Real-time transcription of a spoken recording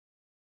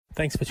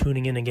Thanks for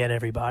tuning in again,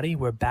 everybody.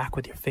 We're back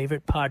with your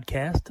favorite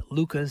podcast,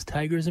 Luca's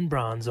Tigers and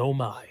Bronze. Oh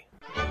my.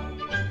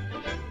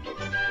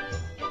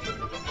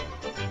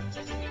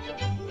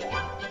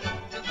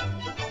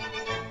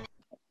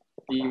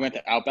 You went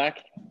to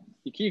Outback?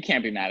 You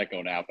can't be mad at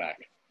going to Outback.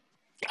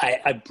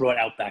 I brought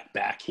Outback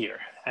back here,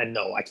 and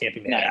no, I can't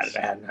be mad at Nice. it.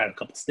 I had a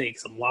couple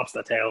steaks, some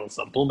lobster tails,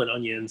 some blooming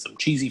onions, some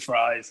cheesy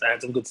fries. I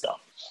had some good stuff.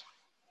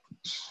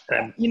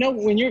 And You know,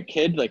 when you're a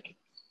kid, like,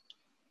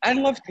 I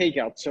love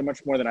takeout so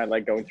much more than I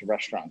like going to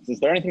restaurants.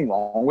 Is there anything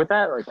wrong with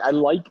that? Like,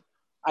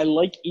 I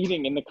like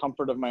eating in the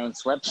comfort of my own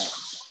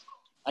sweatpants.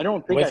 I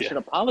don't think With I you. should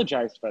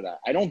apologize for that.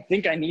 I don't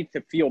think I need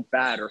to feel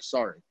bad or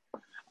sorry.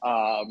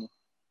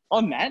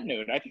 On that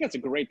note, I think that's a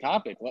great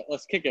topic.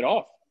 Let's kick it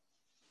off.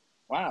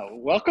 Wow.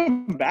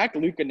 Welcome back,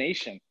 Luca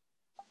Nation.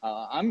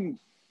 I'm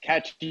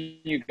catching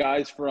you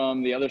guys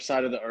from the other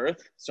side of the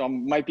earth, so I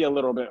might be a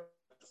little bit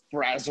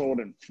frazzled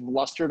and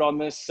flustered on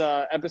this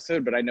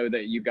episode, but I know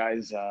that you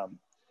guys,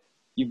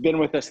 you've been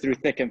with us through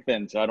thick and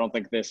thin, so I don't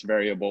think this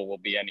variable will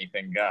be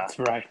anything that's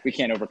right. we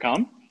can't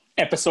overcome.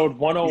 Episode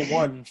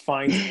 101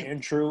 finds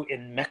Andrew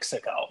in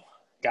Mexico.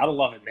 Gotta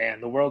love it, man.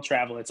 The world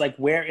travel. It's like,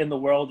 where in the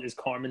world is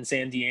Carmen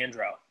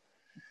Sandiego?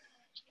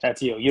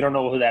 That's you. You don't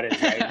know who that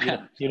is,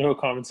 right? You know who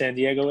Carmen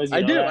Sandiego is? You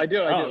I know do. that? I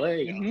do. Oh, there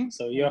you go. Mhm.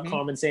 So you're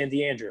Carmen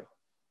Sandiego.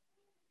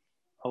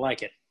 I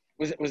like it.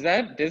 Was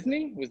that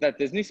Disney? Was that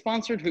Disney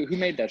sponsored? Who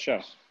made that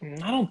show?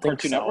 I don't think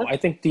Cartoon so. Network? I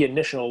think the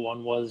initial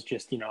one was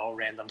just, a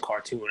random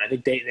cartoon. I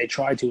think they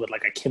tried to with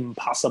like a Kim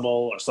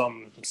Possible or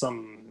some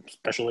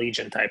special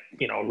agent type,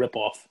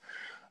 ripoff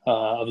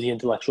of the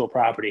intellectual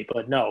property.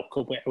 But no,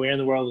 where in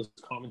the world is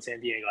Carmen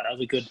Sandiego? That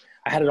was a good.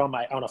 I had it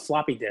on a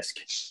floppy disk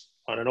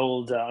on an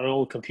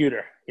old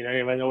computer.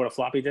 Anybody know what a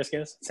floppy disk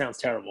is? It sounds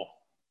terrible.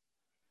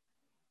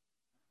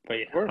 But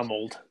yeah, I'm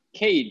old.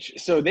 Cage.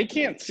 So they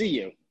can't see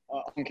you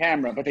on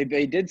camera, but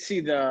they did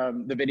see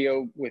the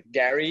video with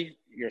Gary,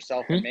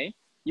 yourself, and me.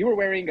 You were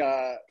wearing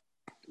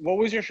what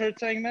was your shirt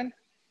saying then?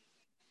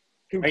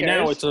 Right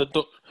now it's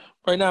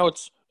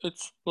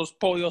Los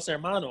Pollos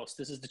Hermanos.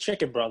 This is the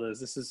Chicken Brothers.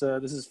 This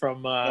is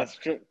from That's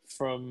true.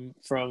 from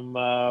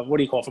what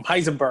do you call it? From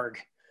Heisenberg,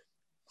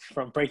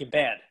 from Breaking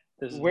Bad.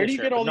 Where do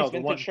you get all these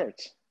vintage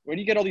shirts? Where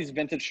do you get all these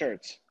vintage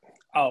shirts?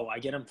 Oh, I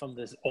get them from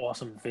this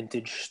awesome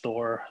vintage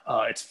store.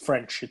 It's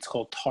French. It's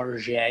called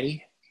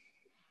Target.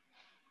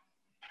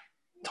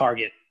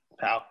 Target,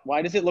 pal.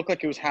 Why does it look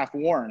like it was half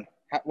worn?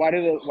 Why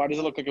does it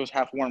look like it was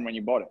half worn when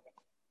you bought it?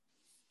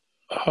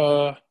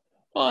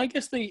 Well, I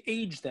guess they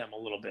age them a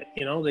little bit.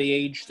 They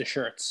age the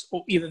shirts.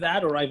 Either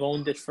that, or I've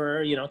owned it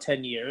for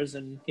 10 years,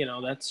 and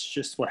that's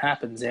just what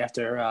happens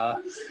after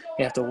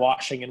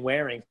washing and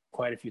wearing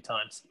quite a few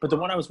times. But the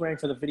one I was wearing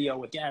for the video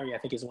with Gary, I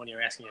think, is the one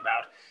you're asking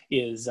about.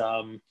 Is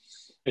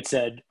it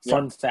said,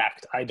 "Fun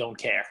fact: I don't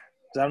care."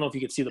 I don't know if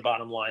you could see the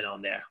bottom line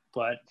on there,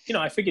 but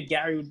I figured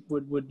Gary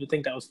would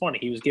think that was funny.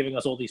 He was giving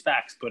us all these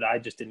facts, but I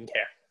just didn't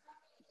care.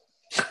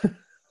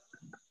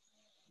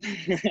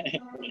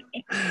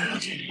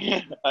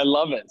 I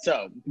love it.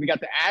 So we got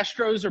the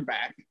Astros are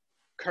back.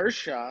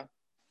 Kershaw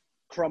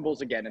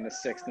crumbles again in the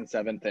 6th and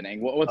 7th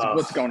inning.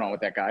 What's going on with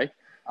that guy?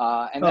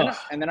 And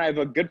then I have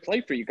a good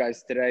play for you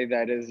guys today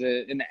that is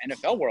in the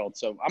NFL world.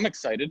 So I'm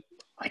excited.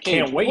 I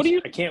can't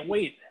wait. I can't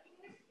wait.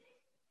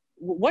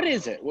 What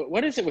is it?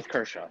 What is it with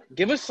Kershaw?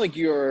 Give us like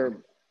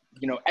your,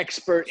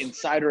 expert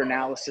insider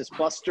analysis,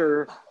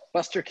 Buster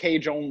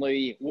Cage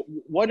only.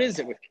 What is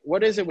it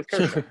with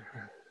Kershaw?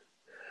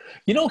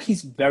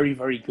 He's very,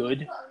 very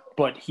good,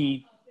 but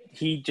he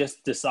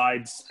just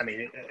decides. I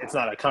mean, it's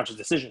not a conscious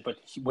decision, but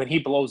when he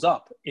blows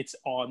up, it's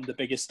on the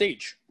biggest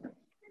stage.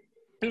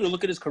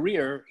 Look at his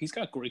career. He's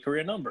got great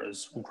career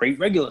numbers, great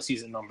regular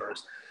season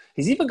numbers.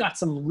 He's even got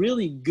some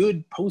really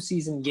good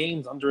postseason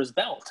games under his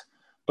belt.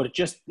 But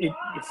it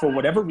for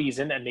whatever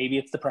reason, and maybe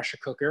it's the pressure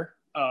cooker,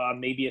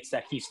 maybe it's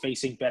that he's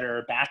facing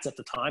better bats at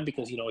the time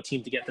because, a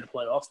team to get to the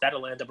playoffs, that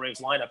Atlanta Braves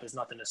lineup is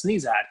nothing to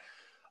sneeze at.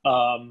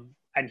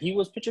 And he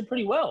was pitching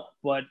pretty well.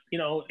 But,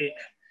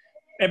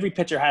 every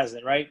pitcher has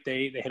it, right?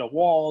 They hit a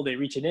wall, they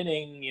reach an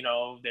inning,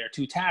 they're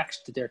too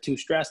taxed, they're too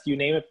stressed, you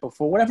name it. But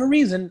for whatever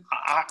reason,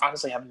 I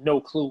honestly have no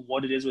clue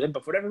what it is with him.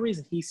 But for whatever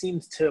reason, he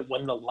seems to,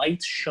 when the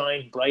lights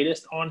shine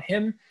brightest on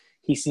him,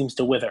 he seems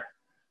to wither.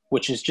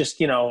 Which is just,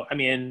 you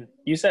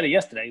said it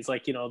yesterday. He's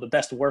like, the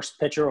best worst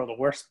pitcher or the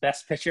worst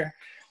best pitcher,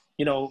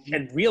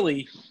 and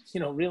really,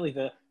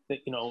 the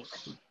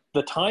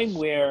time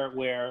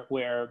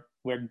where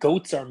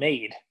goats are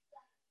made,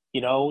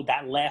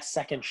 that last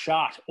second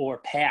shot or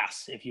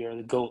pass, if you're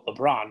the GOAT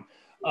LeBron,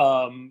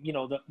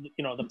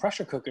 the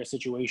pressure cooker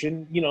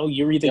situation,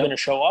 you're either going to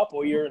show up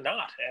or you're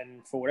not.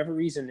 And for whatever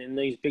reason, in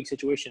these big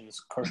situations,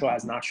 Kershaw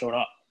has not showed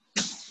up.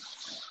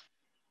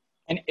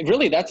 And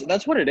really,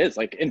 that's what it is.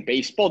 Like in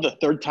baseball, the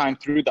third time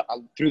through the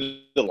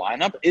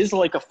lineup is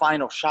like a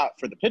final shot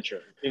for the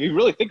pitcher. If you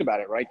really think about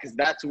it, right? Because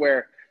that's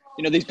where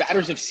these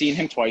batters have seen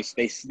him twice.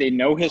 They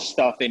know his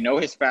stuff. They know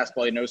his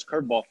fastball. They know his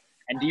curveball.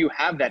 And do you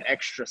have that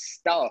extra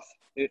stuff?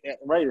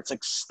 Right? It's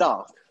like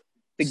stuff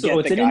to So get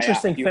it's the an guy out.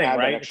 interesting You thing, have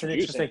that right? It's extra an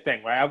juice in interesting it.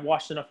 thing, right? I've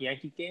watched enough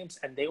Yankee games,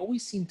 and they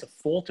always seem to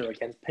falter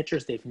against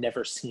pitchers they've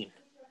never seen.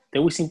 They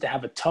always seem to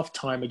have a tough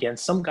time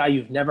against some guy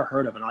you've never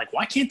heard of. And like,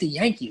 why can't the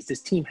Yankees, this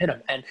team, hit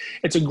him? And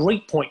it's a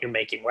great point you're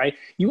making, right?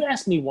 You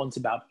asked me once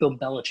about Bill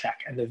Belichick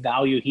and the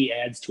value he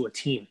adds to a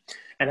team.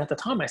 And at the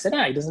time, I said,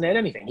 he doesn't add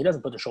anything. He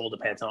doesn't put the shoulder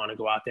pads on and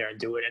go out there and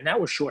do it. And that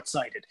was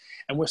short-sighted.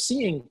 And we're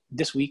seeing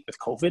this week with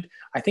COVID,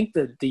 I think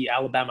the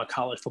Alabama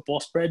college football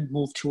spread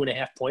moved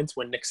 2.5 points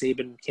when Nick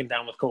Saban came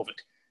down with COVID.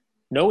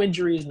 No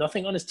injuries,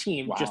 nothing on his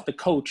team, Wow. just the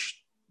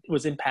coach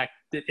was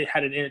impacted. It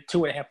had a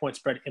 2.5 point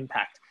spread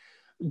impact.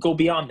 Go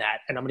beyond that,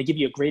 and I'm going to give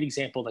you a great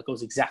example that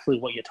goes exactly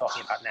what you're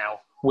talking about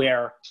now,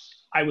 where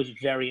I was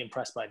very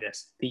impressed by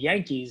this. The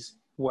Yankees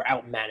were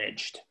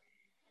outmanaged.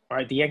 All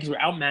right, the Yankees were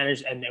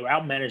outmanaged, and they were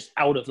outmanaged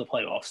out of the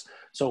playoffs.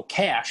 So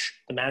Cash,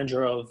 the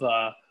manager of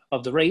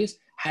the Rays,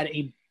 had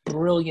a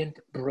brilliant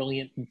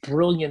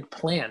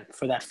plan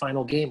for that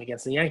final game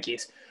against the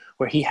Yankees,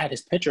 where he had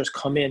his pitchers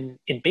come in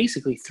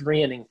basically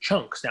 3-inning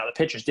chunks. Now, the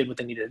pitchers did what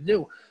they needed to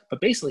do, but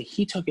basically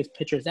he took his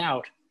pitchers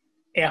out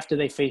after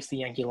they faced the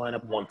Yankee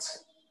lineup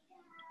once.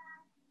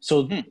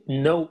 So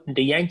no,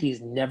 the Yankees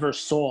never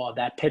saw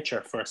that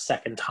pitcher for a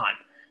second time.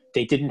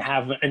 They didn't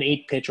have an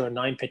 8-pitch or a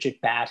 9-pitch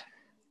at bat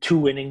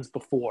 2 innings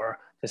before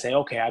to say,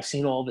 okay, I've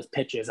seen all the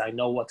pitches. I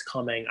know what's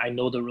coming. I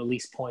know the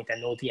release point. I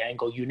know the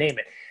angle, you name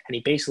it. And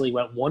he basically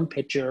went one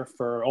pitcher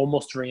for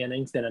almost 3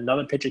 innings. Then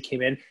another pitcher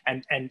came in.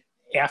 And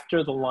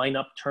after the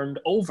lineup turned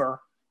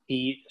over,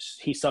 he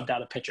subbed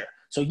out a pitcher.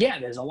 So, yeah,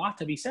 there's a lot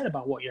to be said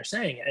about what you're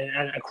saying.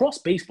 And across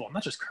baseball,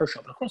 not just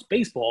Kershaw, but across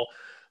baseball,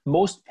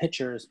 most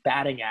pitchers'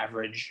 batting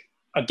average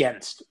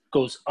against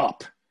goes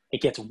up.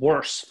 It gets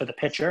worse for the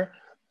pitcher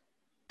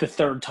the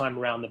third time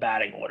around the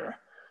batting order.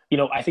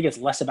 I think it's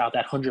less about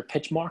that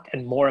 100-pitch mark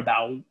and more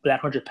about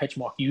that 100-pitch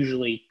mark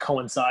usually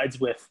coincides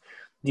with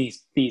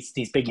these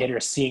big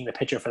hitters seeing the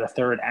pitcher for the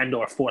third and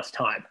or fourth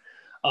time.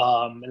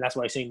 And that's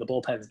why you're seeing the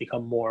bullpens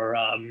become more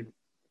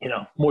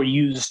more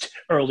used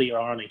earlier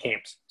on in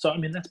games. So, I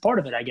mean, that's part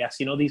of it, I guess.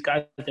 These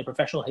guys, they're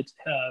professional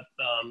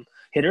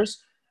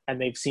hitters, and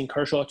they've seen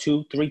Kershaw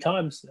 2-3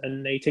 times,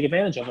 and they take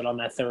advantage of it on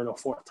that third or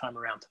fourth time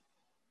around.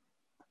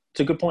 It's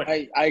a good point.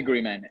 I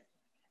agree, man.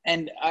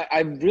 And I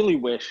really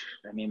wish,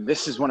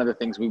 this is one of the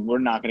things we were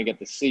not going to get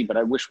to see, but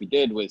I wish we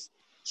did, was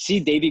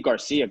see Deivi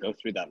Garcia go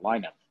through that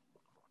lineup.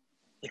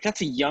 Like,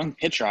 that's a young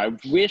pitcher. I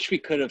wish we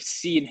could have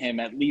seen him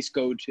at least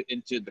go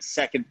into the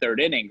second, third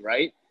inning,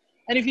 right?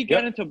 And if he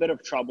got into a bit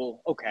of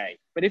trouble, okay.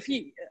 But if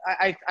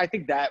I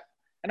think that,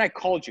 and I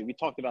called you, we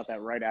talked about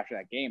that right after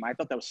that game. I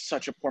thought that was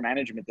such a poor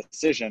management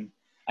decision.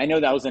 I know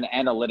that was an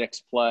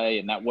analytics play,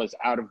 and that was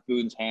out of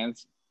Boone's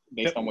hands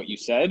based on what you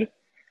said.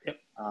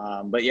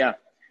 But, yeah.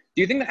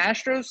 Do you think the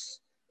Astros,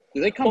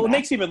 do they come back? Well, it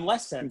makes even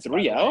less sense.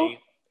 3-0?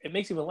 It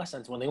makes even less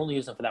sense when they only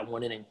used him for that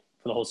 1 inning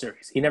for the whole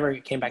series. He never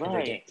came back into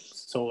the game.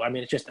 So,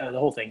 it's just the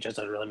whole thing just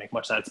doesn't really make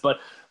much sense. But,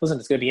 listen,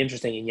 it's going to be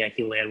interesting in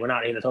Yankee land. We're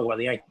not here to talk about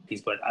the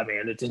Yankees, but,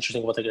 it's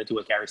interesting what they're going to do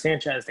with Gary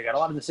Sanchez. They got a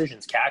lot of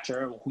decisions.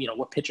 Catcher,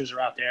 what pitchers are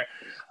out there.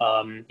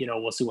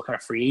 We'll see what kind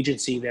of free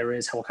agency there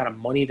is, what kind of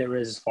money there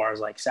is as far as,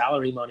 like,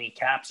 salary money,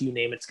 caps, you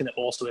name it. It's going to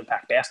also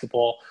impact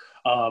basketball.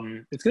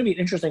 It's going to be an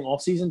interesting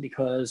offseason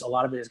because a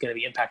lot of it is going to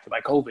be impacted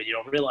by COVID. You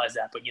don't realize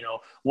that, but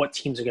what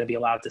teams are going to be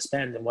allowed to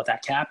spend and what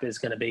that cap is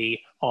going to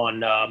be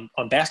on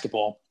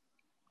basketball,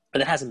 but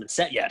it hasn't been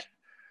set yet.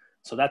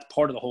 So that's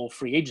part of the whole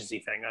free agency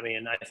thing.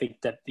 I think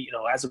that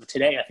as of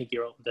today, I think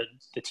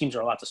the teams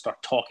are allowed to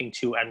start talking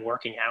to and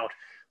working out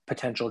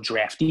potential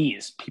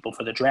draftees, people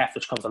for the draft,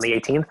 which comes on the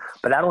 18th.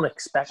 But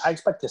I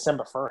expect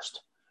December 1st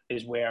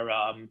is where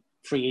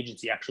free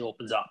agency actually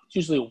opens up. It's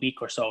usually a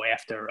week or so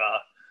after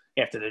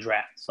the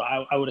draft. So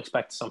I would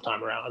expect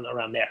sometime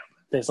around there.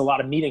 There's a lot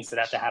of meetings that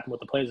have to happen with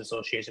the Players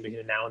Association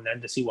between now and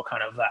then to see what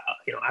kind of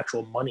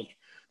actual money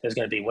there's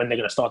going to be, when they're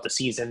going to start the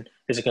season.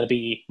 Is it going to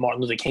be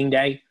Martin Luther King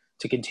Day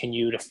to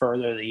continue to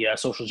further the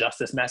social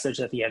justice message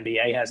that the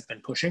NBA has been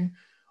pushing?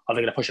 Are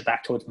they going to push it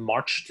back towards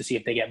March to see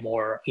if they get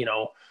more,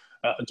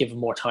 give them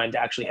more time to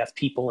actually have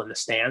people in the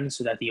stands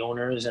so that the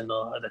owners and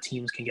the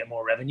teams can get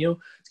more revenue?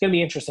 It's going to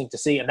be interesting to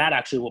see, and that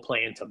actually will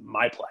play into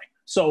my play.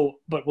 So,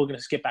 but we're going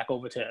to skip back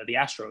over to the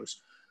Astros.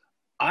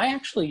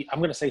 I'm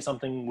going to say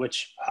something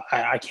which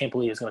I can't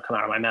believe is going to come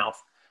out of my mouth,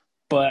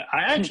 but I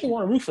actually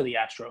want to root for the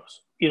Astros.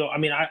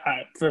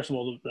 I first of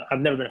all, I've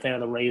never been a fan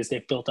of the Rays.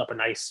 They've built up a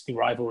nice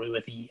rivalry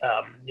with the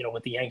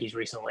Yankees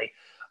recently,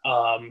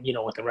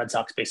 with the Red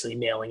Sox basically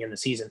nailing in the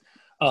season.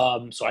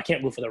 So I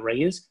can't root for the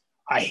Rays.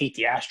 I hate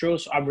the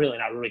Astros. I'm really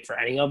not rooting for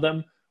any of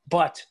them,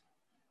 but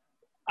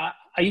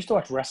I used to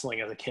watch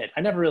wrestling as a kid.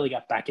 I never really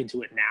got back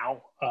into it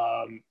now.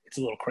 It's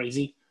a little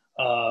crazy.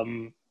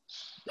 I'm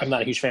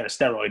not a huge fan of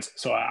steroids,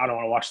 so I don't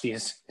want to watch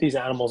these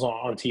animals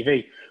on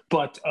TV.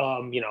 But,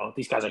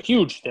 these guys are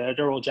huge.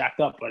 They're all jacked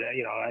up. But,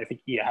 I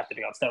think you have to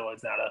be on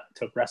steroids now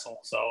to wrestle.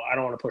 So I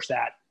don't want to push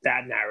that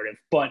narrative.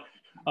 But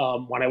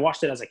when I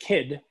watched it as a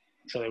kid,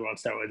 I'm sure they were on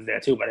steroids there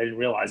too, but I didn't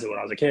realize it when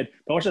I was a kid.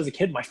 But I watched it as a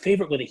kid. My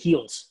favorite were the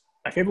heels.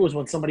 My favorite was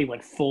when somebody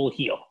went full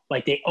heel.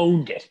 Like, they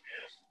owned it.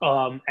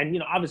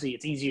 And, obviously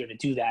it's easier to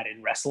do that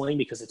in wrestling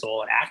because it's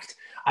all an act.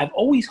 I've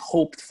always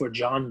hoped for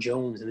John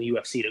Jones in the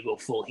UFC to go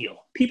full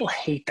heel. People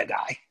hate the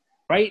guy,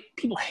 right?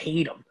 People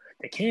hate him.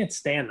 They can't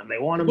stand him. They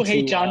want him to.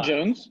 People hate John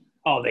Jones?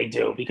 Oh, they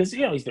do, because,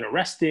 he's been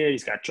arrested.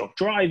 He's got drunk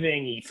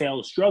driving. He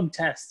fails drug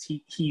tests.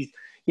 He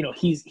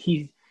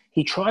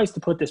tries to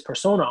put this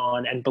persona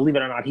on, and believe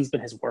it or not, he's been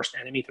his worst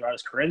enemy throughout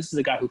his career. This is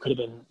a guy who could have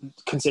been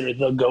considered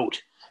the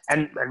GOAT.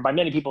 And by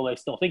many people, they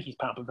still think he's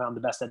pound for pound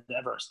the best that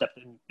ever stepped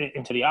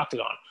into the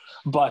octagon.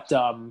 But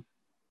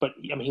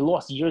he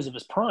lost years of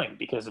his prime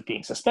because of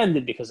being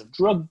suspended, because of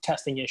drug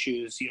testing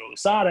issues,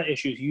 USADA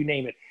issues, you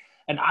name it.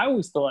 And I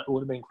always thought it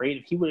would have been great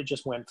if he would have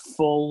just went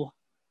full,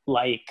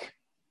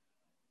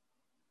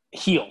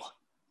 heel,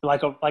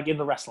 like in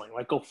the wrestling,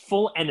 go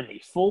full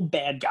enemy, full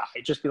bad guy.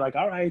 Just be like,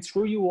 all right,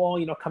 screw you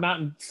all, come out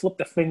and flip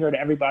the finger to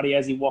everybody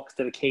as he walks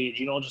to the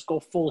cage, just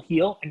go full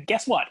heel. And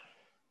guess what?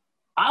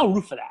 I'll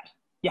root for that.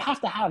 You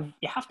have to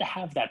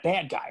have that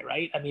bad guy,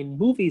 right? I mean,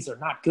 movies are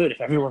not good if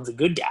everyone's a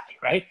good guy,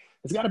 right?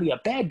 There's got to be a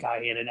bad guy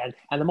in it,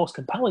 and the most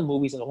compelling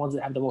movies are the ones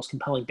that have the most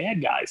compelling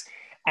bad guys.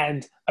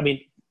 And I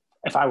mean,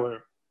 if I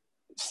were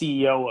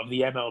CEO of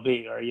the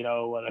MLB or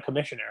the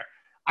commissioner,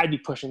 I'd be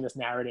pushing this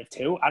narrative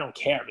too. I don't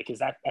care, because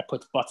that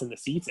puts butts in the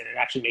seats and it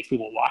actually makes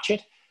people watch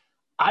it.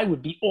 I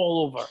would be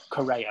all over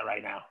Correa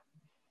right now.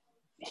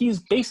 He's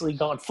basically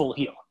gone full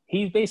heel.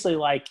 He's basically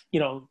like,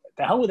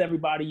 the hell with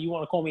everybody. You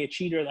want to call me a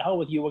cheater? The hell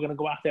with you. We're going to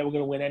go out there. We're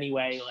going to win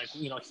anyway.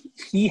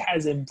 He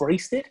has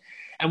embraced it.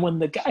 And when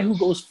the guy who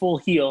goes full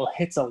heel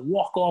hits a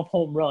walk-off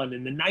home run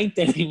in the ninth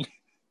inning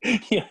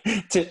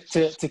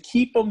to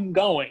keep them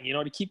going,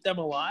 to keep them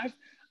alive,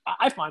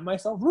 I find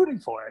myself rooting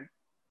for it.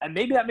 And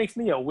maybe that makes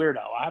me a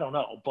weirdo. I don't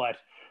know. But,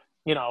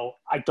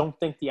 I don't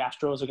think the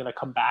Astros are going to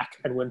come back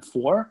and win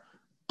 4.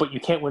 But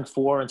you can't win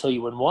 4 until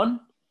you win 1.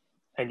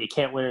 And you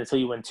can't win until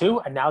you win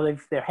 2. And now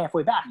they're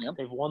halfway back. Yep.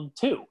 They've won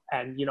 2.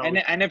 And,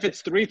 And if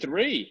it's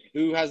 3-3,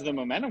 who has the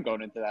momentum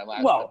going into that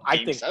last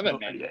game 7?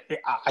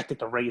 I think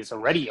the Rays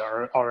already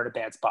are in a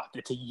bad spot.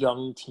 It's a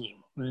young team.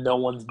 No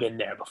one's been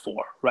there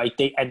before, right?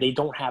 They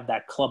don't have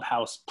that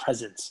clubhouse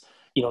presence.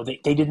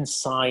 They didn't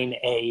sign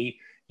a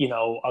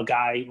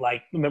guy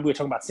like, remember we were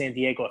talking about San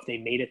Diego. If they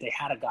made it, they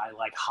had a guy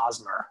like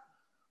Hosmer,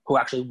 who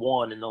actually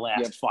won in the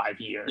last 5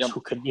 years,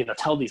 who could,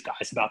 tell these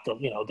guys about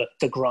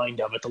the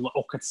grind of it,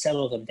 or could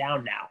settle them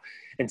down now.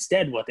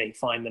 Instead, what they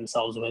find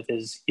themselves with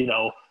is,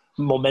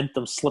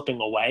 momentum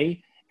slipping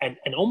away, and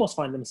almost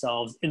find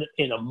themselves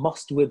in a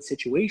must-win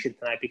situation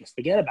tonight, because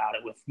forget about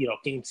it with,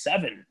 game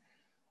 7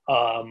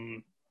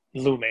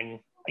 looming.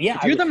 Yeah.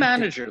 If you're the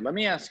manager, let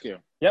me ask you.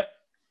 Yep.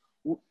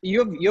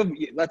 You have,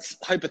 let's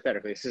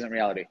hypothetically, this isn't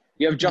reality.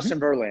 You have Justin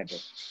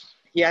Verlander.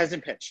 He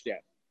hasn't pitched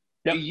yet.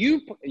 Yep.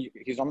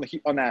 He's on the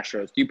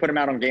Astros. Do you put him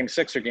out on game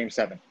 6 or game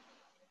 7?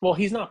 Well,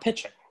 he's not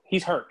pitching.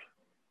 He's hurt.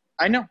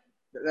 I know.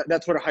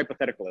 That's what a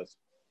hypothetical is.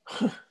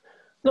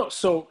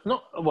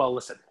 Well,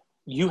 listen,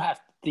 you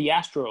have the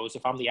Astros.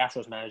 If I'm the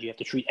Astros manager, you have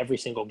to treat every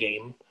single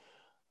game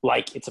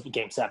like it's a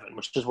game 7,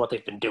 which is what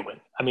they've been doing.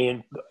 I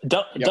mean,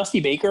 Dusty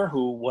Baker,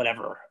 who,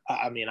 whatever,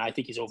 I mean, I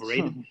think he's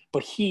overrated,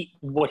 but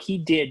what he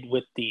did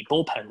with the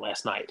bullpen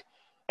last night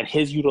and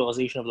his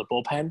utilization of the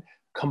bullpen,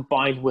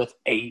 combined with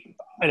an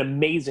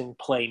amazing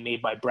play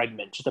made by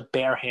Bregman, just a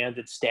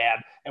barehanded stab,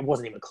 and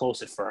wasn't even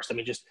close at first. I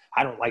mean,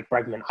 I don't like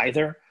Bregman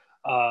either.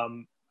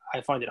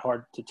 I find it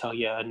hard to tell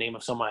you a name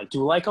of someone I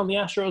do like on the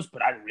Astros,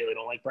 but I really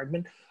don't like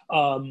Bregman.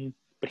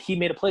 But he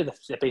made a play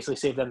that basically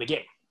saved them the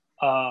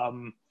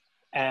game.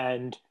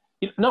 And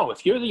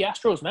if you're the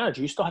Astros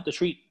manager, you still have to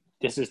treat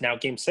this is now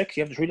game 6.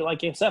 You have to treat it like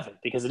game 7,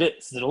 because it is.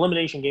 It's an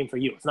elimination game for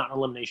you. It's not an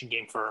elimination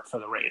game for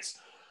the Rays.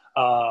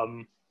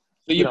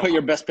 So you put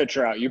your best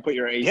pitcher out. You put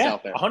your ace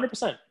out there.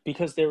 100%,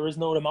 because there is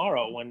no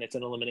tomorrow when it's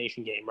an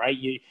elimination game, right?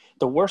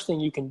 The worst thing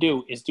you can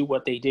do is do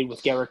what they did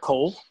with Garrett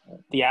Cole.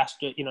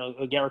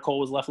 Garrett Cole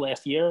was left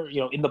last year,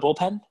 in the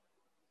bullpen.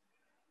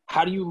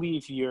 How do you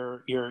leave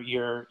your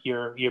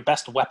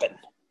best weapon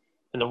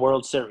in the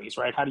World Series,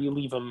 right? How do you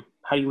leave him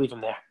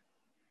there?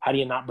 How do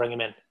you not bring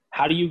him in?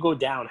 How do you go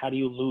down? How do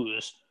you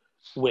lose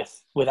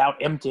without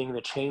emptying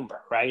the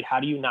chamber, right? How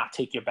do you not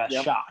take your best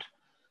shot?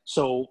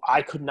 So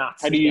I could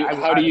not. How do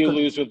you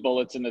lose with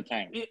bullets in the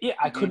tank? Yeah,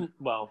 I couldn't.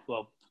 Well,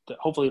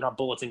 hopefully not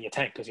bullets in your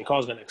tank, because your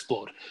car's going to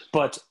explode.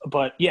 But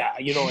yeah,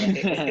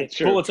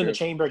 bullets in the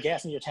chamber,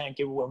 gas in your tank,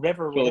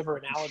 whatever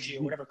analogy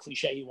or whatever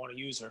cliche you want to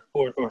use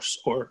or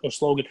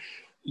slogan.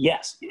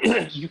 Yes,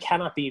 you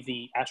cannot be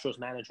the Astros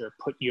manager,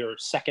 put your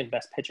second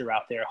best pitcher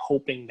out there,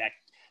 hoping that,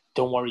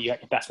 don't worry, you got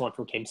your best one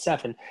from game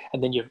 7,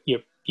 and then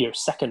your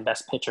second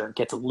best pitcher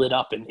gets lit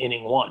up in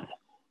inning 1.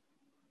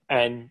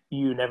 And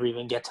you never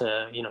even get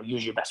to,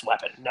 use your best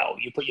weapon. No,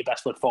 you put your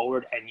best foot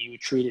forward and you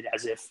treat it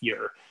as if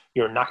you're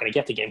not going to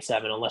get to game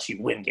 7 unless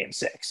you win game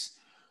 6.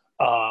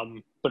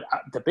 But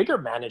the bigger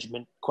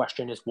management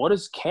question is, what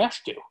does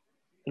Cash do?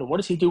 What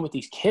does he do with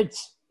these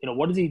kids?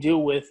 What does he do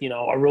with, a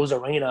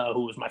Rosarena,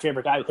 who was my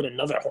favorite guy, who hit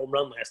another home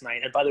run last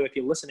night? And by the way, if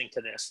you're listening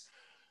to this,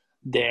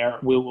 there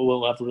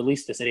we'll have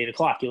released this at 8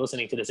 o'clock. You're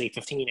listening to this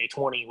 8:15,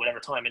 8:20, whatever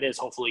time it is.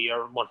 Hopefully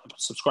you're one of the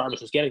subscribers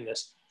who's getting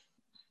this.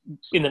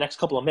 In the next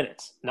couple of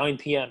minutes, 9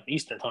 p.m.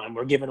 Eastern time,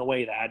 we're giving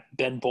away that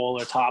Ben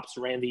Baller Topps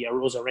Randy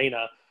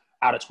Arozarena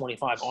out of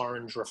 25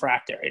 orange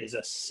refractor. It is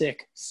a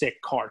sick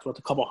card. It's worth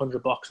a couple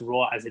 $100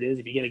 raw as it is.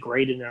 If you get it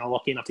graded and are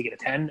lucky enough to get a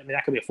 10, I mean,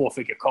 that could be a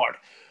 4-figure card.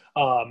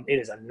 It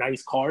is a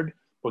nice card.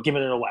 We're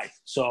giving it away.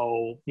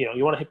 So,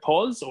 you want to hit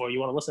pause or you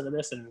want to listen to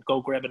this and go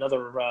grab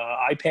another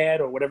iPad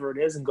or whatever it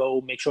is and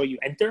go make sure you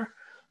enter.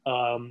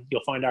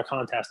 You'll find our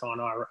contest on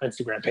our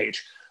Instagram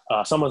page.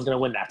 Someone's going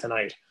to win that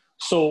tonight.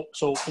 So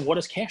what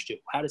does Cash do?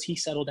 How does he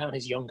settle down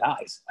his young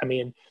guys? I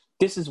mean,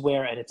 this is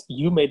where, and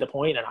you made the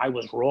point, and I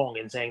was wrong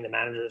in saying the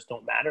managers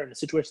don't matter. In a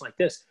situation like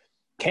this,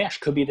 Cash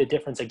could be the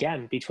difference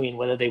again between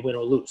whether they win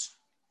or lose.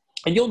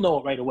 And you'll know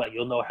it right away.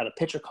 You'll know how the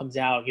pitcher comes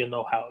out. You'll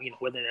know how,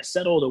 whether they're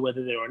settled or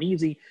whether they're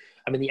uneasy.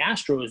 I mean, the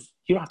Astros,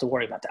 you don't have to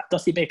worry about that.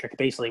 Dusty Baker could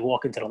basically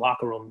walk into the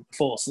locker room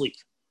full asleep.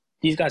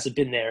 These guys have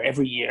been there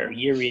every year,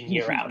 year in,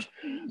 year out.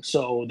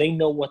 So they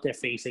know what they're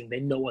facing. They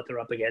know what they're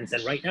up against.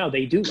 And right now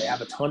they do. They have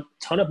a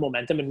ton of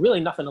momentum and really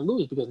nothing to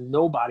lose because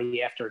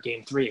nobody after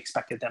Game 3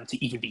 expected them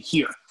to even be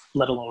here,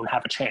 let alone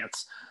have a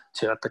chance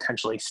to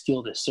potentially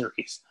steal this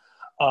series.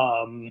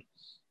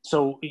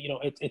 So,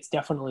 it's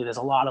definitely, there's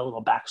a lot of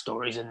little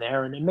backstories in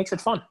there and it makes it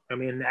fun. I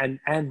mean,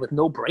 and with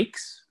no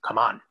breaks, come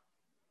on.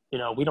 We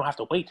don't have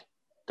to wait.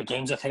 The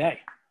games are today.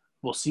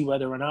 We'll see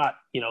whether or not,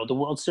 the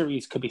World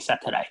Series could be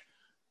set today.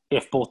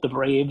 If both the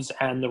Braves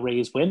and the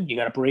Rays win, you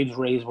got a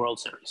Braves-Rays World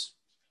Series.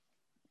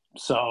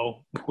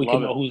 So we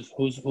can know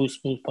who's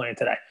playing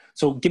today.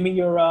 So give me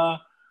your,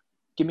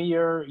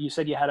 you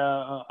said you had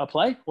a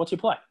play. What's your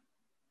play?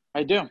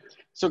 I do.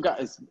 So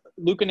guys,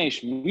 Luca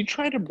Nation, we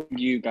try to bring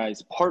you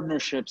guys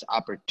partnerships,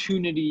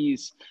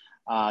 opportunities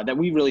that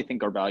we really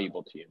think are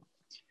valuable to you.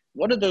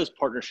 One of those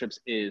partnerships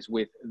is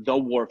with The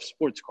Wharf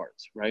Sports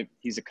Cards, right?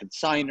 He's a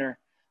consigner,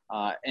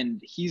 and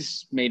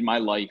he's made my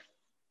life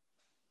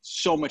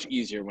so much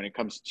easier when it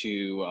comes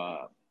to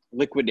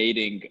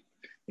liquidating,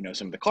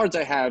 some of the cards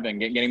I have and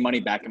getting money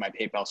back in my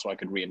PayPal so I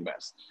could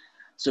reinvest.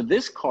 So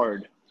this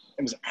card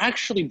was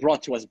actually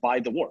brought to us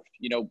by The Wharf,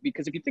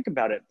 because if you think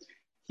about it,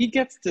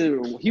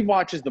 he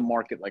watches the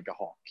market like a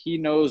hawk. He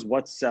knows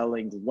what's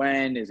selling,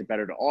 when. Is it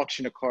better to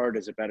auction a card?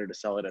 Is it better to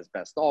sell it as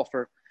best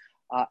offer?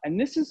 And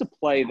this is a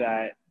play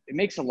that it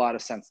makes a lot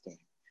of sense to me.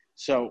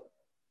 So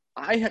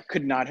I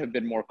could not have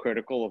been more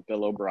critical of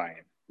Bill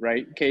O'Brien,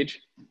 right,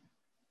 Cage?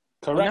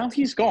 Correct. Well, now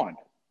he's gone.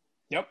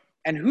 Yep.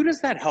 And who does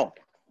that help?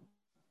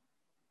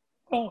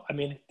 Well, I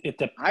mean,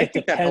 I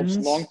think that helps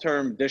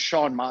long-term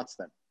Deshaun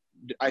Watson.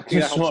 I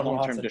think that helps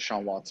long-term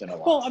Deshaun Watson a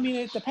lot. Well, I mean,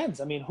 it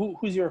depends. I mean,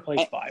 who's he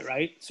replaced by,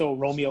 right? So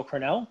Romeo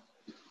Crennel,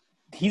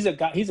 he's a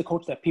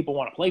coach that people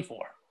want to play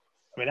for.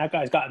 I mean, that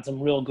guy's gotten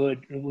some real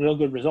good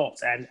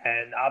results, and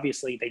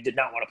obviously they did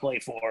not want to play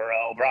for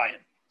O'Brien.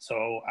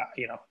 So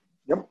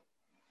Yep.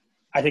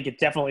 I think it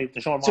definitely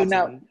Deshaun Watson.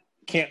 So now,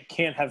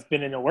 can't have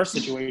been in a worse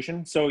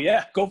situation. So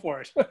yeah, go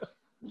for it.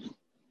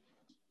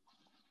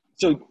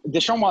 So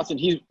Deshaun Watson,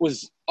 he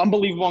was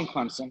unbelievable in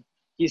Clemson.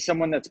 He's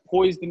someone that's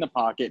poised in the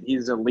pocket.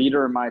 He's a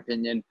leader, in my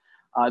opinion.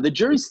 The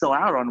jury's still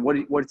out on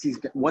what's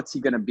he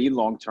going to be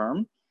long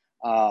term.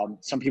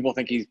 Some people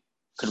think he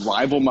could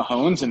rival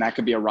Mahomes, and that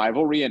could be a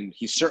rivalry. And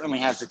he certainly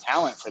has the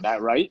talent for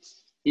that, right?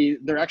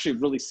 They're actually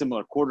really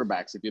similar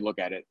quarterbacks if you look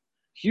at it.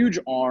 Huge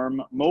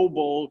arm,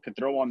 mobile, could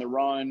throw on the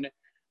run,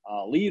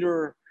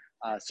 leader.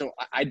 So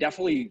I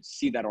definitely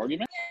see that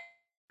argument,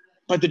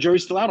 but the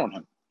jury's still out on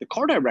him. The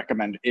card I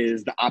recommend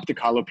is the Optic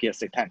Holo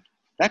PSA 10.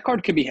 That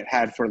card could be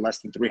had for less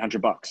than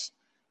 $300,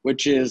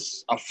 which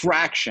is a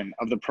fraction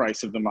of the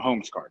price of the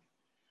Mahomes card.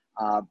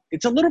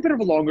 It's a little bit of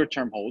a longer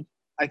term hold.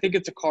 I think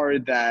it's a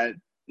card that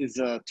is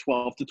a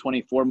 12 to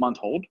 24 month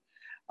hold.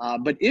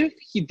 But if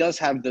he does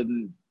have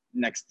the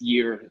next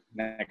year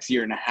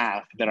and a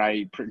half that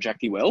I project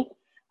he will,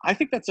 I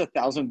think that's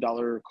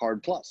 $1,000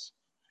 card plus.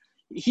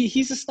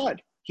 He's a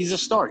stud. He's a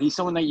star. He's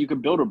someone that you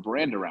could build a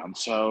brand around.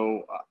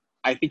 So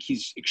I think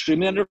he's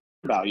extremely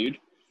undervalued.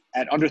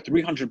 At under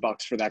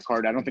 $300 for that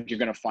card, I don't think you're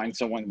going to find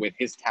someone with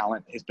his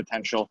talent, his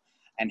potential,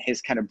 and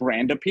his kind of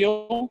brand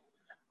appeal.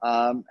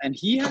 And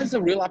he has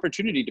a real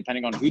opportunity,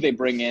 depending on who they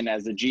bring in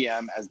as the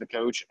GM, as the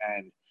coach,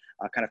 and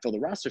kind of fill the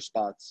roster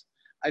spots.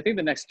 I think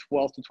the next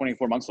 12 to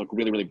 24 months look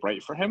really, really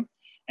bright for him.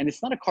 And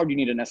it's not a card you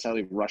need to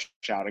necessarily rush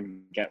out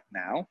and get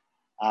now.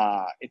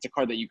 It's a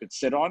card that you could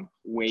sit on,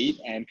 wait,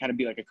 and kind of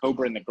be like a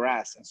cobra in the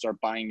grass and start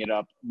buying it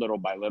up little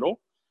by little.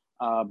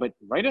 But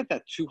right at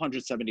that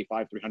 $275,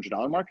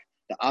 $300 mark,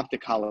 the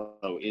Optic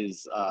Holo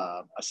is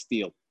a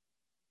steal.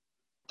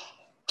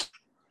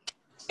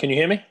 Can you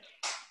hear me?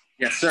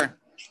 Yes, sir.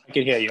 I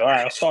can hear you. All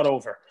right, I'll start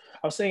over.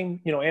 I was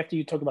saying, after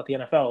you talk about the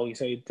NFL, you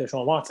say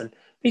Deshaun Watson.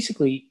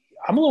 Basically,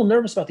 I'm a little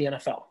nervous about the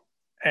NFL.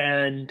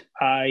 And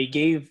I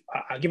give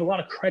a lot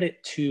of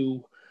credit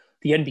to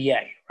the NBA,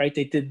 right?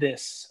 They did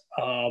this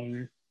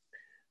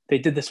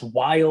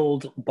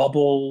wild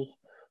bubble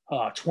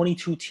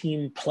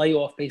 22-team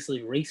playoff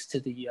basically race to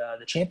the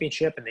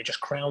championship, and they just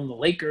crowned the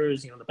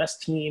Lakers, the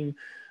best team.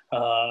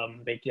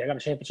 They got a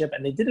championship,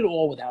 and they did it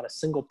all without a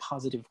single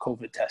positive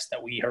COVID test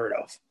that we heard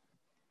of.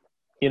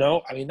 You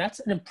know, I mean, that's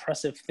an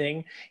impressive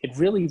thing. It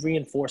really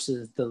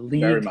reinforces the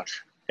league. Very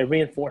much. It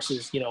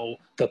reinforces, you know,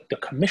 the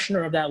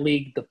commissioner of that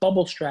league, the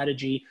bubble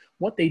strategy,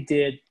 what they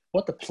did,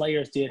 what the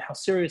players did, how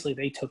seriously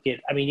they took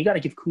it. I mean, you got to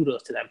give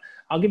kudos to them.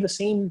 I'll give the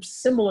same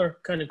similar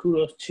kind of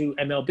kudos to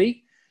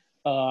MLB.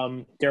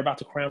 They're about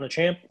to crown a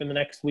champ in the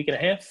next week and a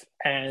half.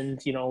 And,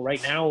 you know,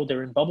 right now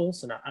they're in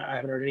bubbles, and I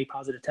haven't heard any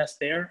positive tests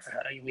there.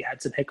 We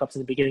had some hiccups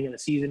in the beginning of the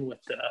season with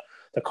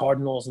the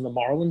Cardinals and the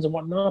Marlins and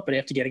whatnot, but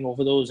after getting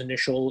over those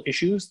initial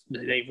issues,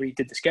 they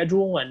redid the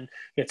schedule, and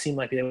it seemed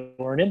like they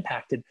weren't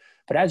impacted.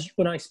 But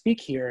when I speak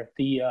here,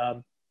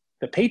 the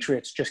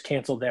Patriots just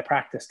canceled their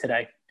practice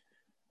today.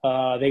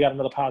 They got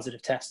another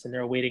positive test, and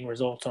they're awaiting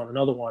results on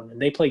another one.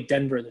 And they play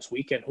Denver this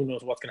weekend. Who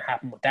knows what's going to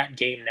happen with that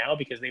game now,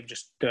 because they've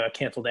just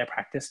canceled their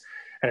practice.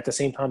 And at the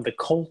same time, the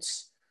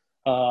Colts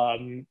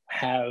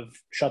have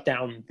shut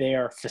down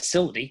their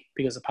facility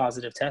because of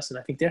positive tests. And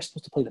I think they're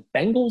supposed to play the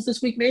Bengals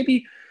this week,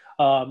 maybe.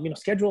 You know,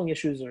 scheduling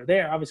issues are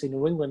there. Obviously,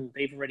 New England,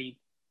 they've already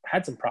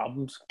had some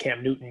problems.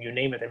 Cam Newton, you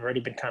name it, they've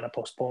already been kind of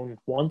postponed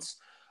once.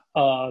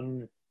 Very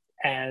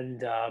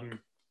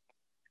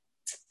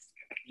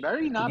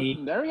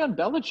on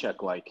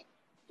Belichick-like.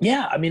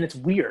 Yeah, I mean, it's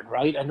weird,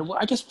 right? And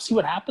I guess we'll see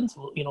what happens.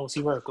 We'll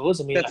see where it goes.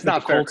 I mean, that's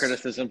not fair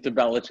criticism to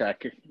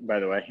Belichick, by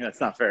the way.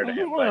 That's not fair to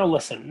him. Well,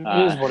 listen,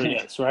 it is what it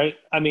is, right?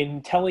 I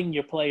mean, telling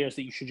your players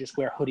that you should just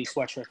wear hoodie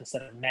sweatshirts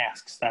instead of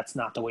masks, that's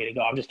not the way to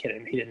go. I'm just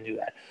kidding. He didn't do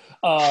that.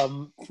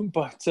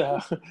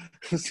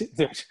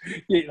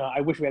 You know,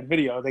 I wish we had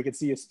video. They could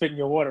see you spitting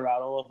your water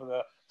out all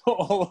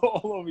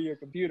over your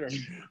computer.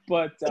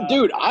 But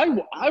dude, I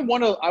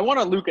want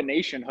a Luca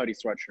Nation hoodie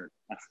sweatshirt.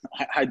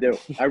 I do.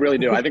 I really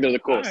do. I think they're the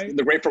coolest. Right.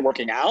 They're great for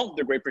working out.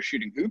 They're great for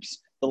shooting hoops.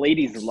 The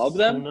ladies love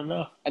them.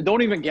 No. And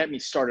don't even get me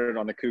started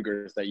on the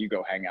Cougars that you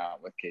go hang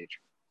out with, Cage.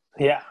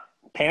 Yeah.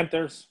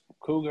 Panthers,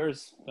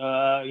 Cougars, you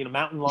know,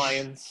 mountain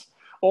lions,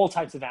 all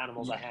types of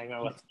animals I hang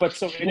out with. But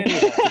so in any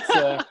event,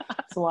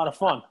 it's a lot of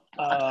fun.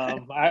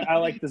 I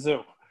like the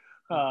zoo.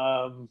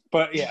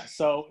 But yeah,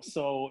 so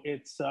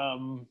it's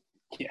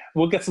yeah,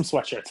 we'll get some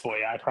sweatshirts for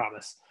you, I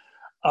promise.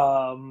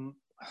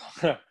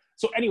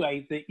 So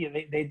anyway, they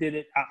did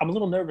it. I'm a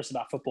little nervous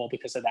about football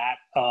because of that.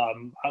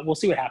 We'll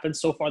see what happens.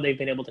 So far, they've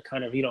been able to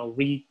kind of, you know,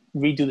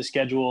 redo the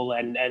schedule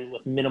and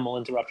with minimal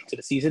interruption to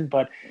the season.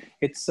 But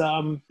it's, you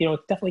know,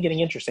 it's definitely getting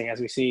interesting as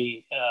we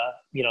see,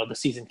 you know, the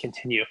season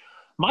continue.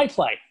 My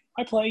play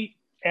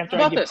after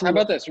How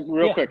about this?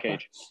 Real quick,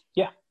 Cage.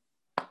 Yeah.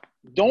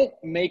 Don't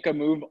make a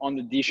move on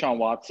the Deshaun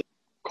Watson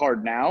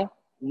card now.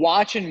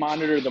 Watch and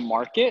monitor the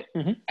market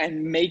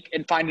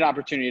and find an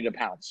opportunity to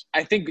pounce.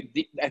 I think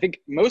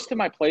most of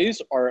my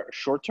plays are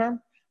short term.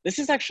 This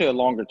is actually a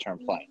longer term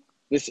play.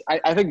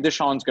 I think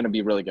Deshaun's going to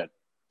be really good.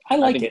 I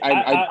like it.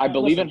 I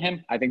believe in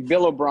him. I think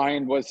Bill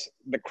O'Brien was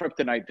the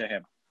kryptonite to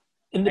him.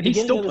 And he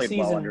still played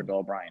well under Bill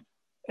O'Brien.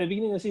 At the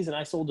beginning of the season,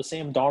 I sold the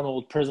Sam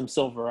Darnold Prism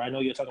Silver. I know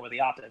you're talking about the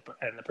opposite,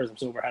 and the Prism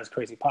Silver has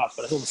crazy pops,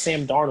 but I sold the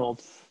Sam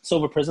Darnold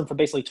Silver Prism for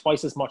basically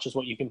twice as much as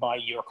what you can buy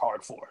your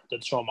card for, the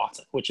Deshaun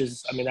Watson, which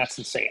is, I mean, that's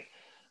insane.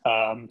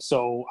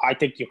 So I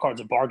think your card's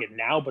a bargain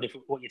now, but if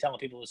what you're telling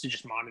people is to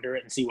just monitor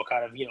it and see what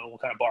kind of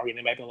bargain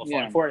they might be able to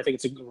find for it, I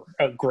think it's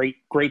a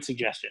great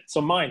suggestion.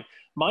 So mine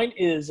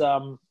is,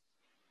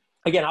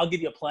 again, I'll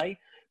give you a play,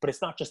 but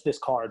it's not just this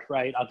card,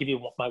 right? I'll give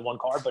you my one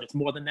card, but it's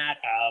more than that.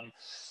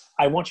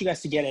 I want you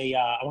guys to get a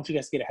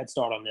head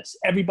start on this.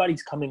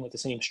 Everybody's coming with the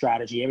same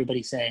strategy.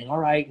 Everybody's saying, all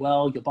right,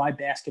 well, you'll buy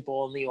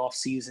basketball in the off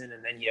season,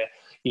 and then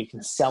you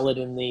can sell it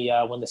in the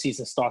when the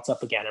season starts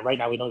up again. And right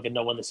now we don't even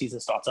know when the season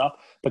starts up.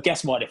 But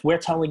guess what? If we're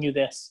telling you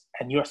this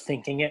and you're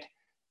thinking it,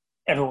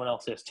 everyone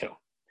else is too.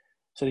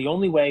 So the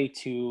only way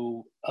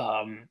to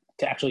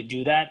actually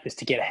do that is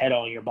to get ahead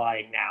on your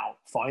buying now.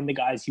 Find the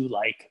guys you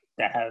like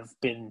that have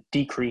been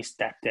decreased,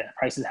 that the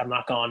prices have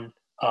not gone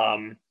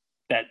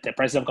that the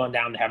prices have gone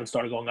down, they haven't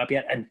started going up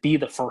yet, and be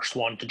the first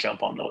one to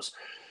jump on those.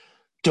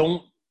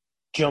 Don't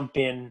jump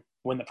in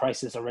when the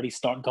prices already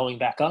start going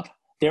back up.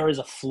 There is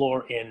a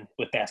floor in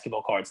with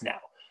basketball cards now.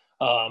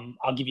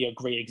 I'll give you a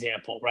great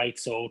example, right?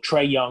 So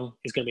Trae Young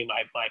is going to be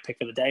my pick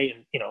for the day.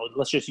 And, you know,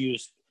 let's just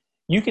use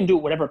 – you can do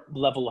whatever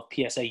level of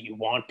PSA you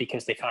want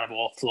because they kind of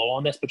all flow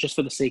on this. But just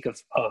for the sake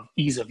of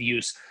ease of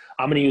use,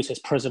 I'm going to use his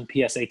Prism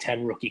PSA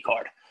 10 rookie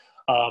card,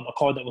 a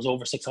card that was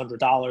over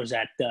 $600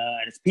 at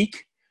its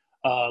peak.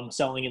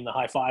 Selling in the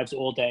high fives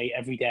all day,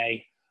 every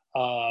day,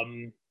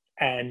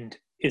 and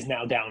is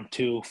now down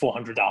to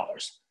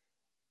 $400.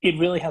 It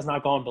really has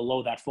not gone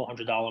below that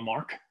 $400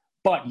 mark,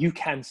 but you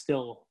can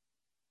still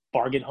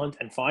bargain hunt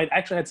and find. I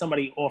actually had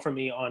somebody offer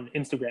me on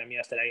Instagram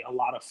yesterday a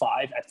lot of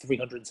 5 at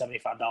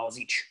 $375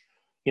 each.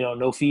 You know,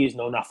 no fees,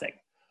 no nothing.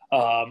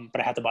 But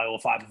I had to buy all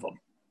 5 of them.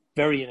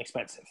 Very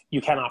inexpensive.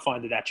 You cannot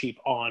find it that cheap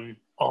on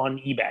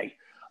eBay.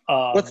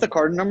 What's the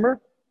card number?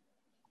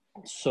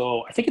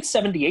 So I think it's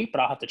 78,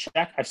 but I'll have to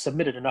check. I've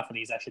submitted enough of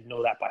these. I should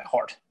know that by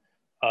heart.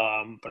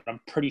 But I'm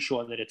pretty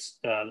sure that it's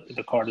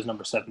the card is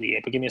number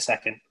 78. But give me a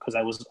second because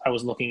I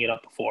was looking it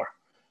up before.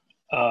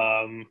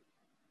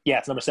 Yeah,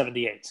 it's number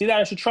 78. See that?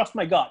 I should trust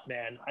my gut,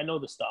 man. I know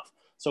this stuff.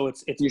 So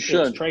it's You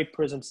should. Trey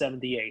Prism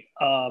 78.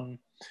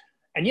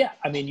 And yeah,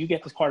 I mean, you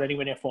get this card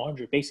anywhere near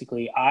 400.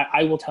 Basically,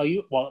 I will tell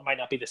you, while it might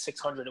not be the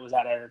 600 it was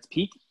at its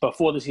peak,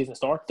 before the season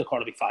starts, the card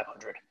will be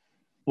 500,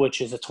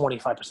 which is a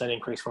 25%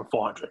 increase from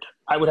 400.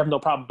 I would have no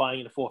problem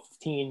buying it at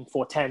 415,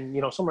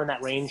 410, somewhere in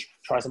that range.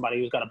 Try somebody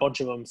who's got a bunch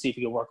of them, see if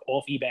you can work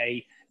off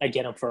eBay and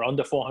get them for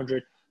under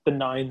 400. The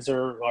nines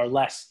are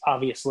less,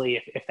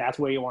 obviously, if that's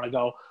where you want to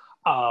go.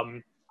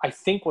 I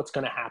think what's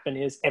going to happen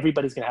is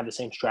everybody's going to have the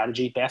same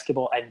strategy.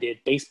 Basketball ended.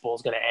 Baseball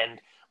is going to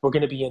end. We're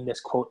going to be in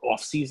this, quote,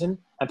 off season,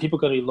 and people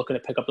are going to be looking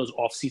to pick up those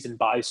off-season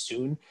buys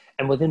soon.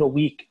 And within a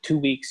week, 2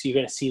 weeks, you're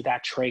going to see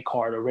that Trey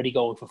card already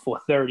going for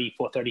 430,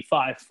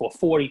 435,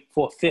 440,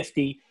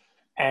 450.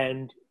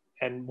 And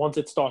once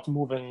it starts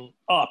moving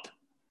up,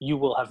 you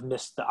will have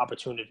missed the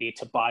opportunity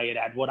to buy it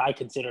at what I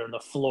consider the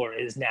floor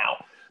is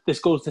now. This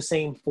goes the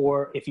same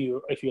for if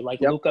you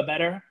like Luka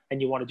better and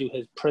you want to do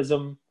his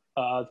Prism,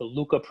 the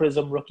Luka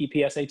Prism rookie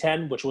PSA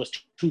 10, which was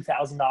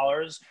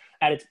 $2,000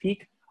 at its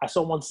peak. I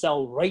saw one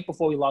sell right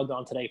before we logged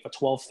on today for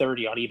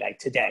 $1,230 on eBay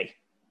today.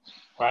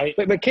 Right?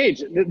 But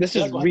Cage, this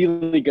is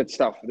really good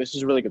stuff. This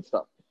is really good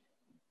stuff.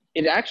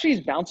 It actually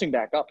is bouncing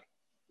back up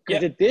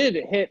because it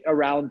did hit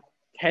around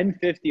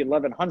 1050,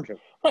 1100.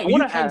 Right, you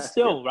can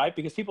still, right?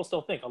 Because people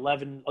still think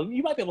 11.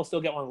 You might be able to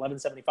still get one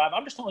 1175.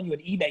 I'm just telling you an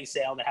eBay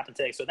sale that happened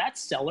today. So that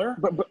seller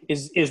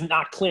is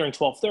not clearing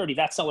 1230.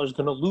 That seller is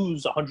going to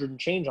lose 100 and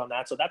change on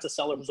that. So that's a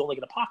seller who's only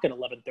going to pocket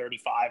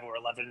 1135 or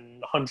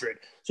 1100.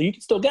 So you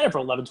can still get it for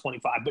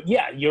 1125. But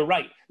yeah, you're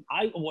right.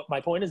 What my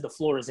point is, the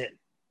floor is in.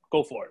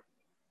 Go for it.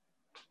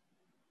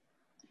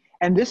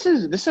 And this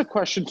is a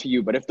question to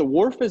you. But if the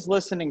Wharf is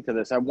listening to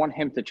this, I want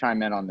him to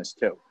chime in on this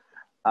too.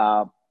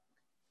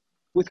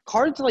 With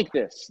cards like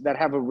this that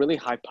have a really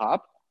high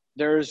pop,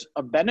 there's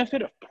a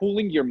benefit of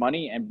pooling your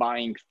money and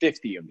buying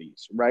 50 of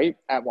these, right,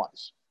 at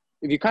once.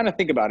 If you kind of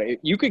think about it,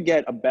 you could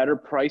get a better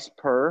price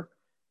per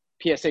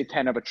PSA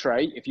 10 of a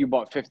Trey if you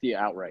bought 50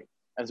 outright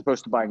as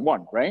opposed to buying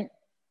one, right?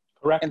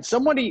 Correct. And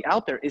somebody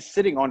out there is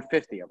sitting on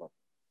 50 of them.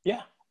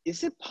 Yeah.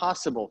 Is it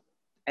possible,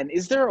 and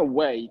is there a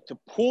way to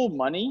pool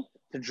money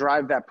to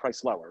drive that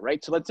price lower,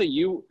 right? So let's say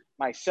you,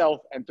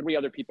 myself, and 3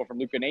 other people from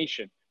Luka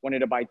Nation wanted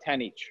to buy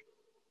 10 each.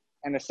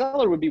 And the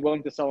seller would be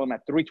willing to sell them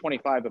at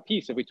 $325 a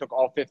piece if we took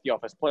all 50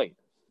 off his plate.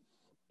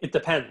 It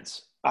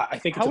depends. I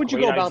think it's a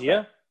great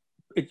idea.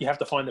 You have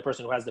to find the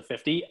person who has the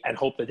 50 and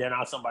hope that they're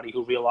not somebody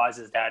who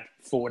realizes that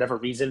for whatever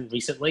reason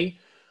recently,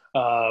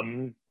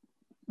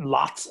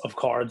 lots of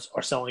cards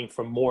are selling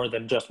for more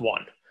than just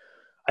one.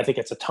 I think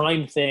it's a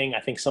time thing.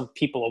 I think some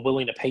people are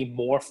willing to pay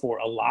more for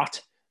a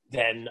lot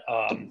than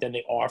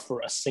they are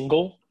for a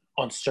single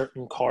on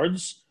certain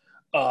cards.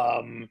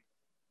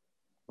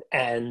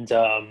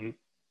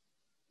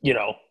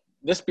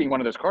 This being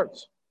one of those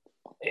cards.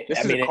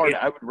 This is a card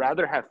I would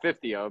rather have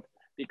 50 of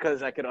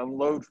because I could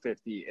unload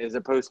 50 as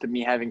opposed to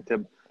me having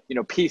to,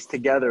 piece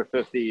together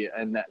 50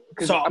 and that.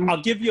 So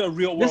I'll give you a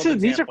real world example.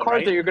 These are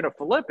cards that you're going to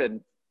flip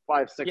in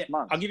 5-6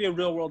 months. I'll give you a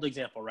real world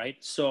example, right?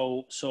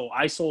 So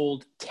I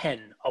sold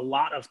a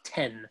lot of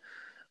 10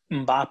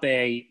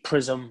 Mbappe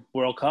Prism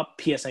World Cup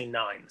PSA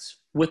 9s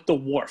with the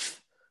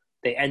Wharf.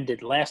 They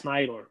ended last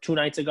night or 2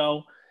 nights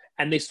ago.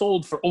 And they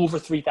sold for over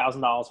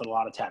 $3,000 for a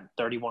lot of 10,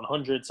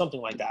 3,100,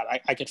 something like that.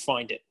 I could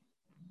find it.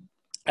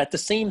 At the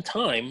same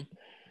time,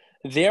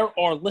 there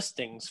are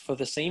listings for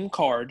the same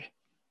card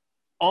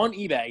on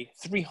eBay,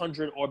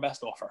 300 or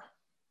best offer.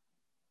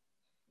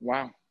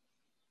 Wow.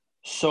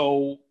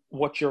 So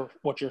what you're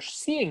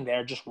seeing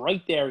there, just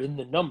right there in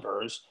the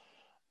numbers,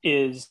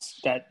 is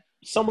that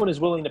someone is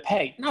willing to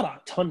pay not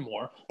a ton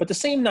more, but the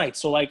same night.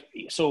 So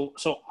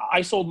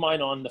I sold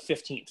mine on the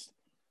 15th.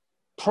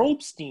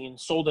 Probstein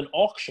sold an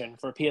auction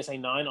for a PSA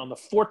 9 on the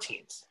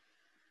 14th.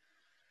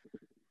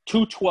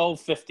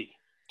 $212.50,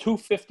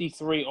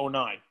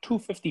 $253.09,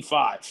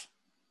 $255.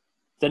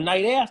 The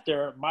night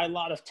after, my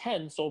lot of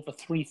 10 sold for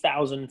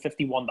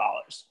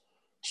 $3,051.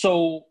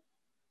 So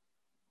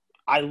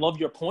I love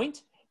your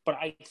point, but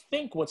I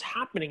think what's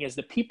happening is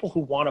the people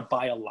who want to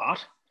buy a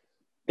lot,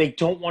 they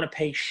don't want to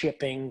pay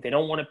shipping. They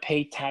don't want to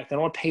pay tax. They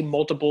don't want to pay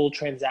multiple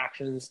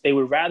transactions. They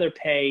would rather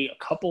pay a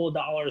couple of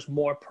dollars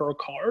more per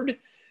card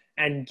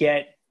and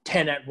get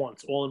 10 at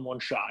once, all in one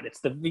shot. It's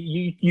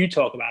you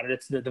talk about it.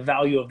 It's the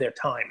value of their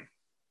time,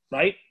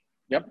 right?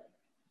 Yep.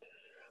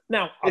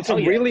 Now, it's a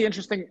really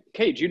interesting,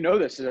 Cage,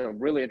 this is a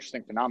really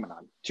interesting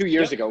phenomenon. 2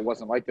 years ago, it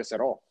wasn't like this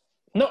at all.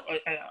 No,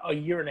 a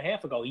year and a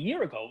half ago,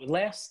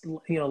 last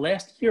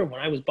year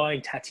when I was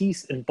buying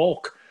Tatis in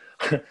bulk,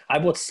 I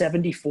bought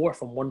 74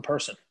 from one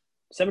person,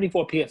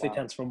 74 PSA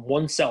 10s from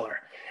one seller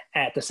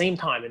at the same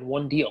time in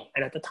one deal.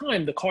 And at the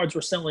time, the cards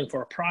were selling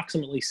for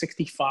approximately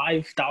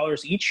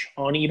 $65 each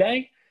on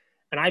eBay,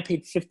 and I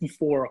paid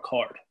 $54 a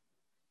card.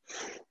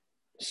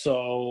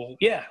 So,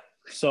 yeah.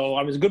 So,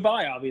 I was a good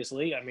buy,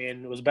 obviously. I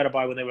mean, it was a better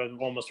buy when they were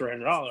almost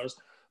 $300.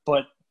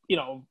 But,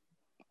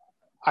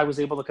 I was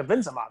able to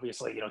convince him.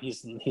 Obviously,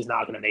 he's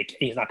not going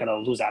to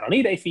lose out on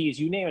eBay fees,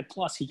 you name it.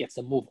 Plus, he gets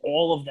to move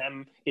all of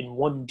them in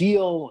one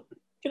deal.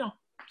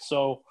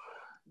 So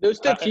those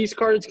Tatis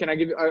cards. Can I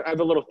give? I have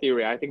a little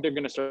theory. I think they're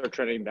going to start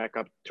trending back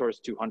up towards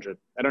 200.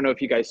 I don't know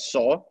if you guys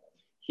saw.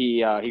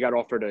 He got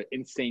offered an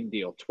insane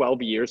deal,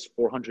 12 years,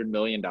 $400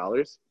 million.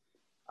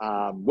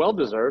 Well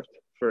deserved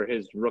for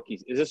his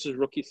rookie. Is this his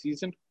rookie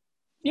season?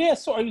 Yeah,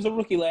 so he was a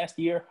rookie last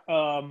year.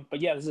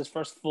 But yeah, this is his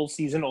first full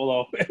season,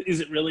 although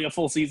is it really a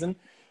full season?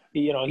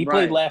 He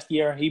played last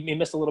year. He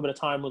missed a little bit of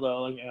time with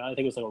I think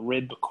it was like a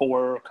rib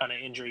core kind of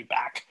injury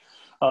back.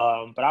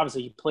 But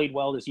obviously he played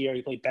well this year.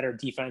 He played better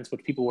defense,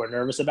 which people were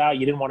nervous about.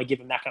 You didn't want to give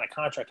him that kind of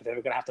contract if they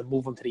were going to have to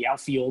move him to the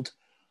outfield.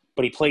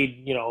 But he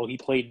played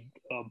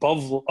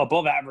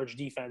above average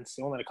defense.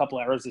 He only had a couple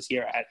errors this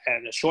year at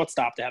a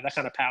shortstop to have that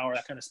kind of power,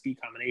 that kind of speed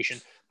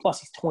combination. Plus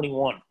he's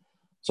 21.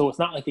 So it's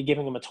not like they're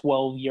giving him a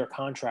 12-year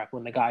contract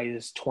when the guy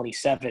is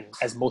 27,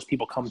 as most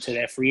people come to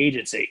their free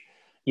agency.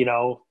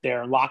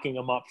 They're locking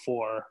him up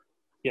for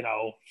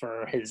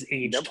his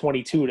age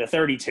 22 to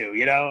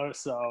 32,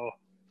 so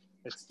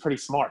it's pretty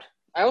smart.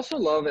 I also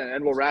love,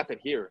 and we'll wrap it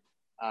here,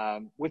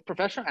 with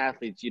professional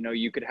athletes,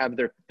 you could have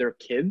their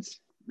kids.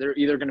 They're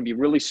either going to be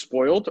really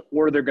spoiled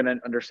or they're going to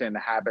understand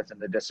the habits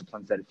and the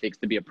disciplines that it takes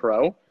to be a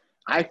pro.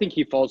 I think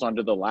he falls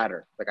under the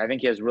latter. I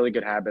think he has really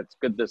good habits,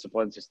 good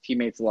disciplines. His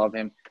teammates love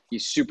him.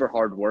 He's super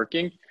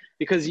hardworking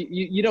because,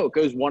 it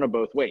goes one of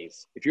both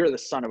ways. If you're the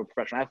son of a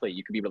professional athlete,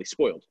 you could be really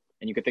spoiled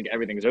and you could think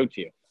everything is owed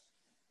to you.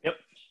 Yep.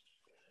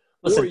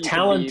 Listen, or you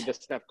talent. could be the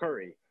Steph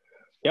Curry.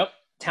 Yep.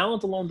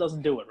 Talent alone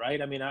doesn't do it,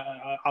 right? I mean,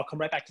 I'll come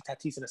right back to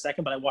Tatis in a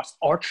second, but I watched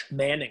Arch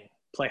Manning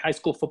play high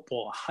school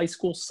football, a high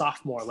school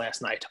sophomore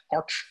last night.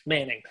 Arch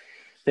Manning,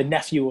 the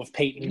nephew of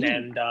Peyton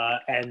and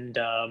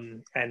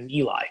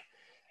Eli.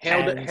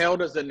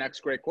 Hailed as the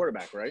next great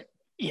quarterback, right?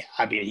 Yeah,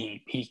 I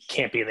mean, he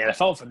can't be in the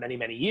NFL for many,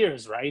 many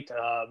years, right?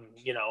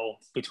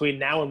 Between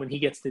now and when he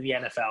gets to the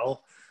NFL,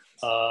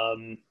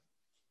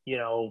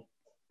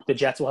 the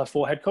Jets will have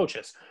 4 head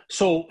coaches.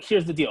 So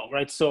here's the deal,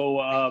 right?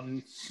 So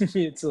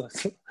it's a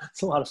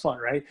lot of fun,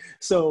 right?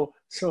 So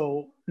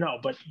no,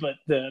 but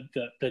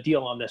the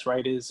deal on this,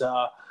 right, is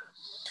that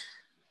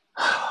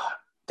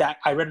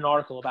I read an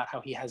article about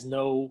how he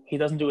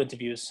doesn't do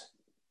interviews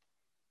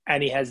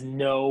and he has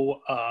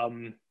no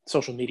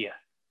social media.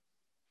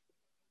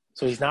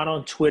 So he's not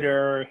on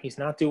Twitter. He's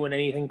not doing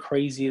anything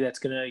crazy that's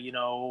going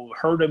to,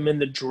 hurt him in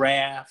the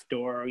draft,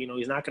 or,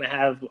 he's not going to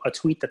have a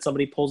tweet that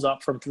somebody pulls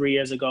up from 3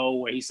 years ago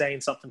where he's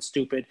saying something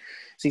stupid.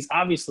 So he's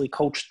obviously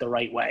coached the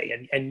right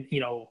way. And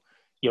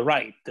you're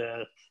right.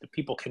 The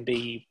people can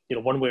be,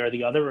 one way or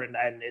the other. And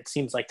it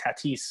seems like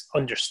Tatis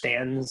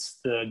understands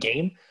the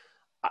game.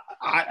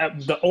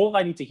 All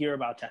I need to hear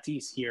about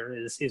Tatis here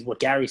is what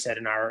Gary said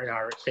in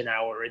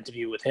our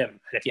interview with him. And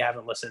if you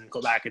haven't listened,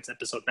 go back. It's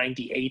episode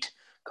 98.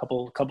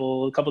 Couple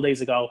days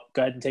ago.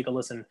 Go ahead and take a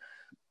listen.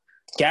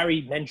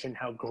 Gary mentioned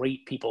how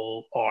great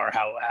people are,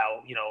 how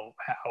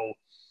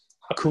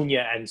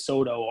Acuna and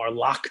Soto are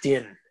locked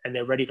in and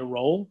they're ready to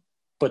roll.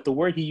 But the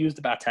word he used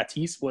about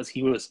Tatis was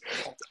he was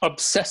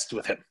obsessed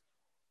with him.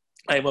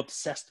 I am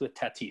obsessed with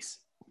Tatis.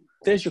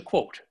 There's your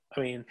quote. I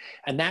mean,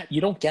 and that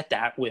you don't get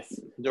that with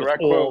direct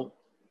quote.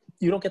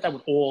 You don't get that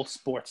with all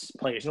sports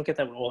players. You don't get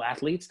that with all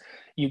athletes.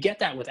 You get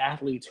that with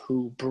athletes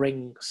who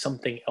bring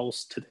something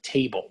else to the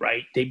table,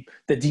 right? The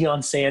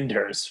Deion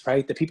Sanders,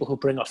 right? The people who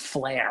bring a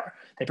flair.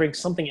 They bring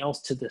something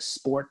else to the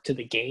sport, to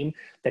the game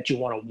that you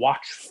want to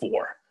watch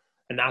for.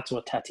 And that's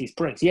what Tatis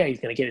brings. Yeah, he's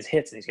going to get his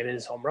hits and he's going to get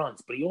his home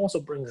runs, but he also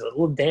brings a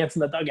little dance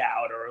in the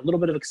dugout or a little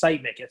bit of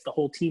excitement, gets the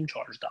whole team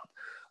charged up.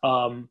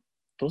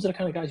 Those are the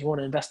kind of guys you want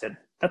to invest in.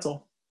 That's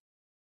all.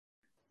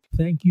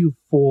 Thank you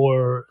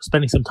for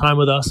spending some time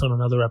with us on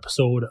another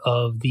episode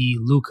of the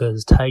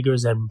Lucas,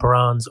 Tigers, and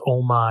Bronze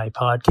Oh My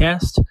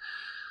podcast.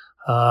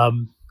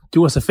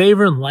 Do us a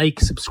favor and like,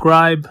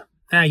 subscribe.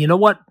 You know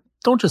what?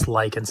 Don't just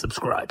like and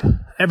subscribe.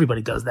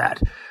 Everybody does that.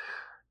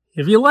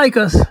 If you like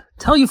us,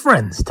 tell your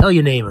friends, tell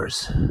your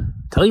neighbors,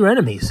 tell your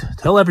enemies,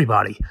 tell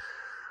everybody.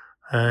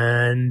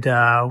 And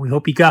we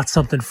hope you got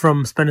something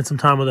from spending some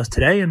time with us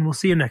today, and we'll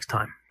see you next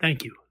time.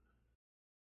 Thank you.